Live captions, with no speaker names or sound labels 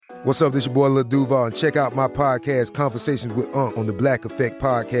What's up, this your boy Lil Duval, and check out my podcast, Conversations with Unc, on the Black Effect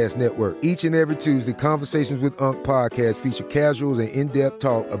Podcast Network. Each and every Tuesday, Conversations with Unc podcast feature casuals and in-depth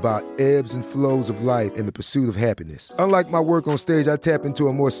talk about ebbs and flows of life and the pursuit of happiness. Unlike my work on stage, I tap into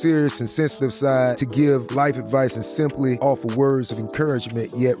a more serious and sensitive side to give life advice and simply offer words of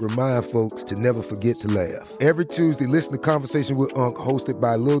encouragement, yet remind folks to never forget to laugh. Every Tuesday, listen to Conversations with Unc, hosted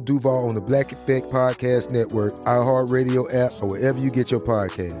by Lil Duval on the Black Effect Podcast Network, iHeartRadio app, or wherever you get your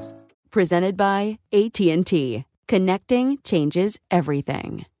podcasts. Presented by AT&T. Connecting changes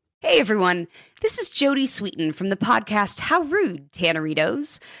everything. Hey everyone, this is Jodie Sweetin from the podcast How Rude,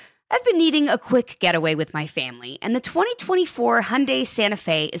 Tanneritos. I've been needing a quick getaway with my family, and the 2024 Hyundai Santa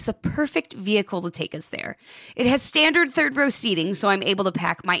Fe is the perfect vehicle to take us there. It has standard third-row seating, so I'm able to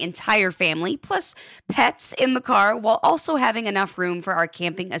pack my entire family, plus pets, in the car, while also having enough room for our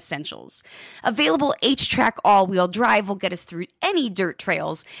camping essentials. Available H-Track all-wheel drive will get us through any dirt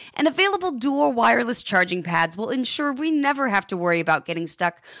trails, and available dual wireless charging pads will ensure we never have to worry about getting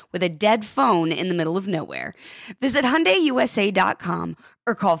stuck with a dead phone in the middle of nowhere. Visit HyundaiUSA.com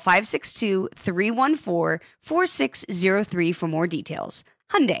or call 562-314-4603 for more details.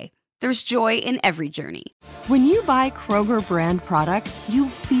 Hyundai, there's joy in every journey. When you buy Kroger brand products, you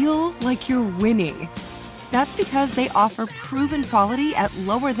feel like you're winning. That's because they offer proven quality at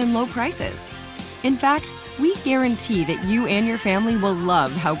lower than low prices. In fact, we guarantee that you and your family will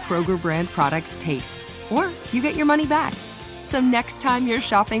love how Kroger brand products taste, or you get your money back. So next time you're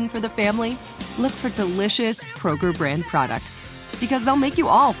shopping for the family, look for delicious Kroger brand products, because they'll make you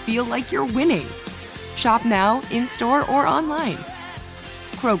all feel like you're winning. Shop now, in-store, or online.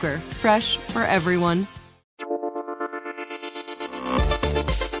 Kroger, fresh for everyone.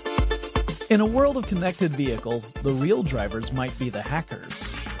 In a world of connected vehicles, the real drivers might be the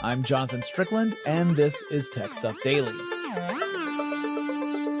hackers. I'm Jonathan Strickland, and this is Tech Stuff Daily.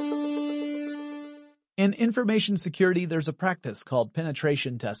 In information security, there's a practice called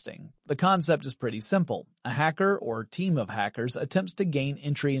penetration testing. The concept is pretty simple. A hacker or team of hackers attempts to gain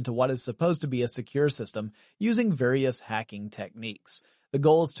entry into what is supposed to be a secure system using various hacking techniques. The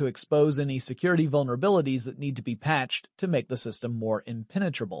goal is to expose any security vulnerabilities that need to be patched to make the system more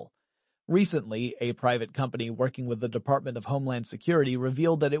impenetrable. Recently, a private company working with the Department of Homeland Security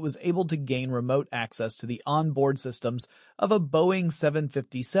revealed that it was able to gain remote access to the onboard systems of a Boeing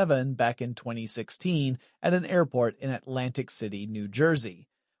 757 back in 2016 at an airport in Atlantic City, New Jersey.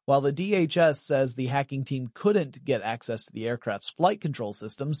 While the DHS says the hacking team couldn't get access to the aircraft's flight control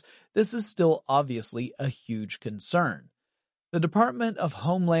systems, this is still obviously a huge concern. The Department of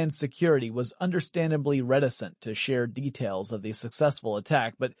Homeland Security was understandably reticent to share details of the successful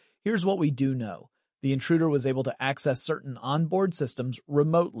attack, but here's what we do know. The intruder was able to access certain onboard systems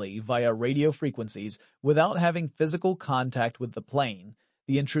remotely via radio frequencies without having physical contact with the plane.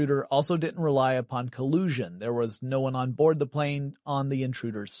 The intruder also didn't rely upon collusion. There was no one on board the plane on the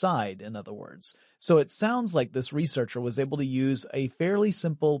intruder's side, in other words. So it sounds like this researcher was able to use a fairly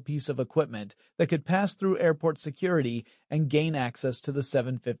simple piece of equipment that could pass through airport security and gain access to the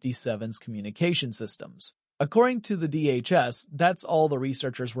 757's communication systems. According to the DHS, that's all the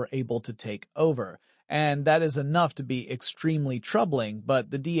researchers were able to take over, and that is enough to be extremely troubling,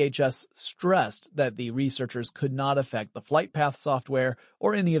 but the DHS stressed that the researchers could not affect the flight path software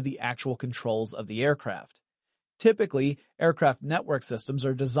or any of the actual controls of the aircraft. Typically, aircraft network systems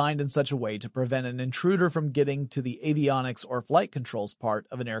are designed in such a way to prevent an intruder from getting to the avionics or flight controls part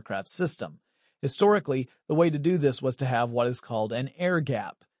of an aircraft system. Historically, the way to do this was to have what is called an air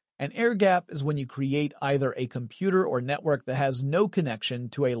gap. An air gap is when you create either a computer or network that has no connection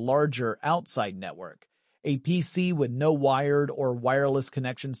to a larger outside network. A PC with no wired or wireless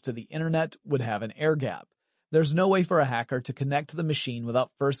connections to the internet would have an air gap. There's no way for a hacker to connect to the machine without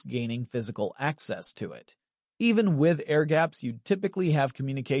first gaining physical access to it. Even with air gaps, you'd typically have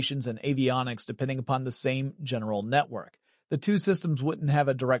communications and avionics depending upon the same general network. The two systems wouldn't have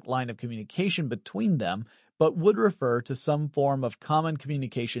a direct line of communication between them, but would refer to some form of common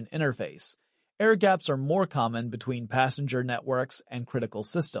communication interface. Air gaps are more common between passenger networks and critical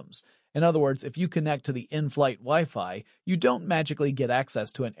systems. In other words, if you connect to the in-flight Wi-Fi, you don't magically get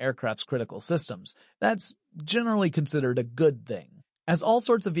access to an aircraft's critical systems. That's generally considered a good thing. As all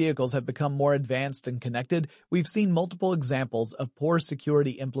sorts of vehicles have become more advanced and connected, we've seen multiple examples of poor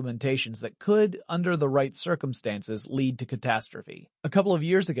security implementations that could, under the right circumstances, lead to catastrophe. A couple of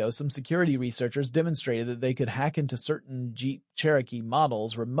years ago, some security researchers demonstrated that they could hack into certain Jeep Cherokee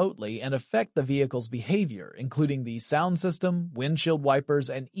models remotely and affect the vehicle's behavior, including the sound system, windshield wipers,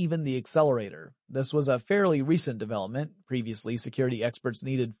 and even the accelerator. This was a fairly recent development. Previously, security experts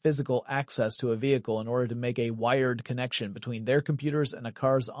needed physical access to a vehicle in order to make a wired connection between their computers and a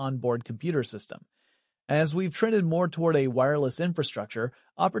car's onboard computer system. As we've trended more toward a wireless infrastructure,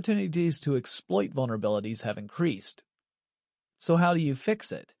 opportunities to exploit vulnerabilities have increased. So how do you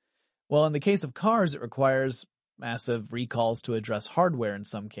fix it? Well, in the case of cars, it requires massive recalls to address hardware in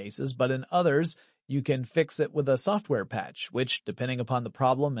some cases, but in others, you can fix it with a software patch, which, depending upon the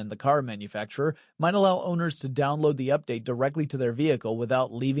problem and the car manufacturer, might allow owners to download the update directly to their vehicle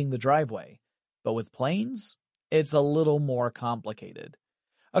without leaving the driveway. But with planes, it's a little more complicated.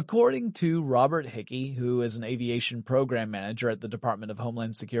 According to Robert Hickey, who is an aviation program manager at the Department of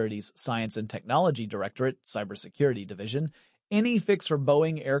Homeland Security's Science and Technology Directorate, Cybersecurity Division, any fix for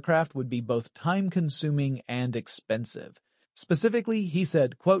Boeing aircraft would be both time-consuming and expensive. Specifically, he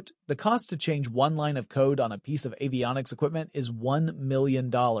said, quote, "The cost to change one line of code on a piece of avionics equipment is $1 million,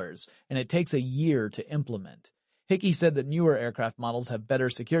 and it takes a year to implement." Hickey said that newer aircraft models have better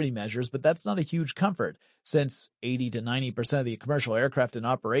security measures, but that's not a huge comfort, since 80 to 90% of the commercial aircraft in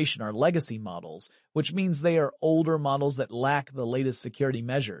operation are legacy models, which means they are older models that lack the latest security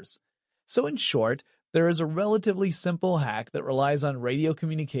measures. So in short, there is a relatively simple hack that relies on radio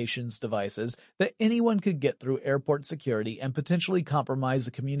communications devices that anyone could get through airport security and potentially compromise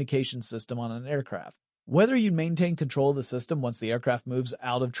the communication system on an aircraft. Whether you maintain control of the system once the aircraft moves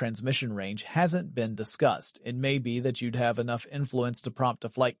out of transmission range hasn't been discussed. It may be that you'd have enough influence to prompt a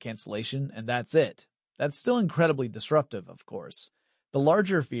flight cancellation, and that's it. That's still incredibly disruptive, of course. The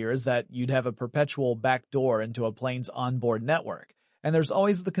larger fear is that you'd have a perpetual backdoor into a plane's onboard network. And there's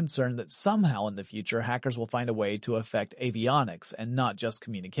always the concern that somehow in the future hackers will find a way to affect avionics and not just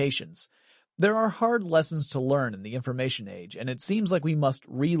communications. There are hard lessons to learn in the information age, and it seems like we must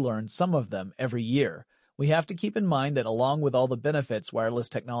relearn some of them every year. We have to keep in mind that along with all the benefits wireless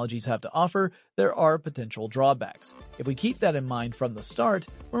technologies have to offer, there are potential drawbacks. If we keep that in mind from the start,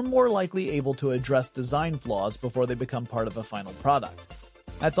 we're more likely able to address design flaws before they become part of a final product.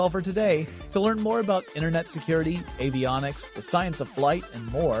 That's all for today. To learn more about internet security, avionics, the science of flight,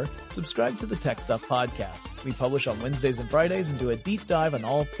 and more, subscribe to the Tech Stuff podcast. We publish on Wednesdays and Fridays and do a deep dive on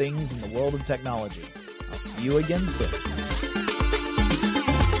all things in the world of technology. I'll see you again soon.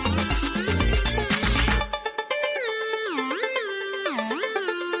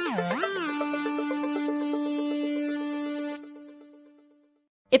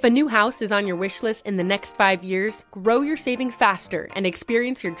 If a new house is on your wish list in the next 5 years, grow your savings faster and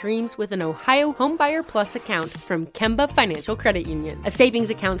experience your dreams with an Ohio Homebuyer Plus account from Kemba Financial Credit Union. A savings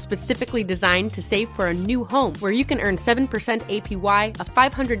account specifically designed to save for a new home, where you can earn 7% APY,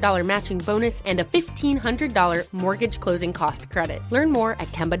 a $500 matching bonus, and a $1,500 mortgage closing cost credit. Learn more at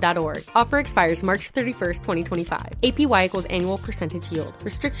Kemba.org. Offer expires March 31st, 2025. APY equals annual percentage yield.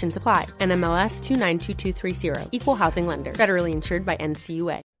 Restrictions apply. NMLS 292230. Equal housing lender. Federally insured by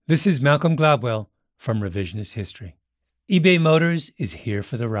NCUA. This is Malcolm Gladwell from Revisionist History. eBay Motors is here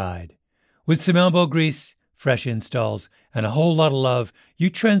for the ride. With some elbow grease, fresh installs, and a whole lot of love, you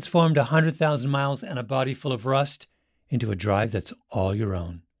transformed 100,000 miles and a body full of rust into a drive that's all your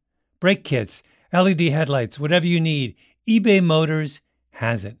own. Brake kits, LED headlights, whatever you need, eBay Motors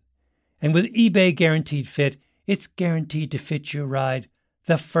has it. And with eBay Guaranteed Fit, it's guaranteed to fit your ride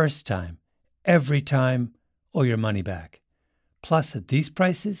the first time, every time, or your money back. Plus, at these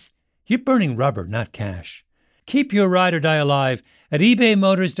prices, you're burning rubber, not cash. Keep your ride or die alive at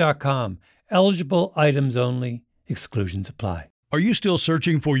ebaymotors.com. Eligible items only. Exclusions apply. Are you still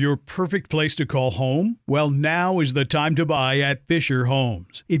searching for your perfect place to call home? Well, now is the time to buy at Fisher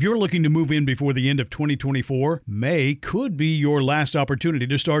Homes. If you're looking to move in before the end of 2024, May could be your last opportunity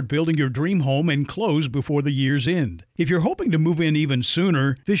to start building your dream home and close before the year's end. If you're hoping to move in even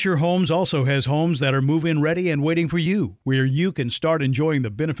sooner, Fisher Homes also has homes that are move-in ready and waiting for you, where you can start enjoying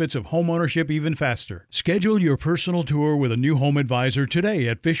the benefits of homeownership even faster. Schedule your personal tour with a new home advisor today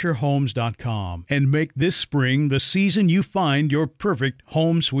at FisherHomes.com and make this spring the season you find your perfect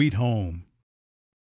home sweet home.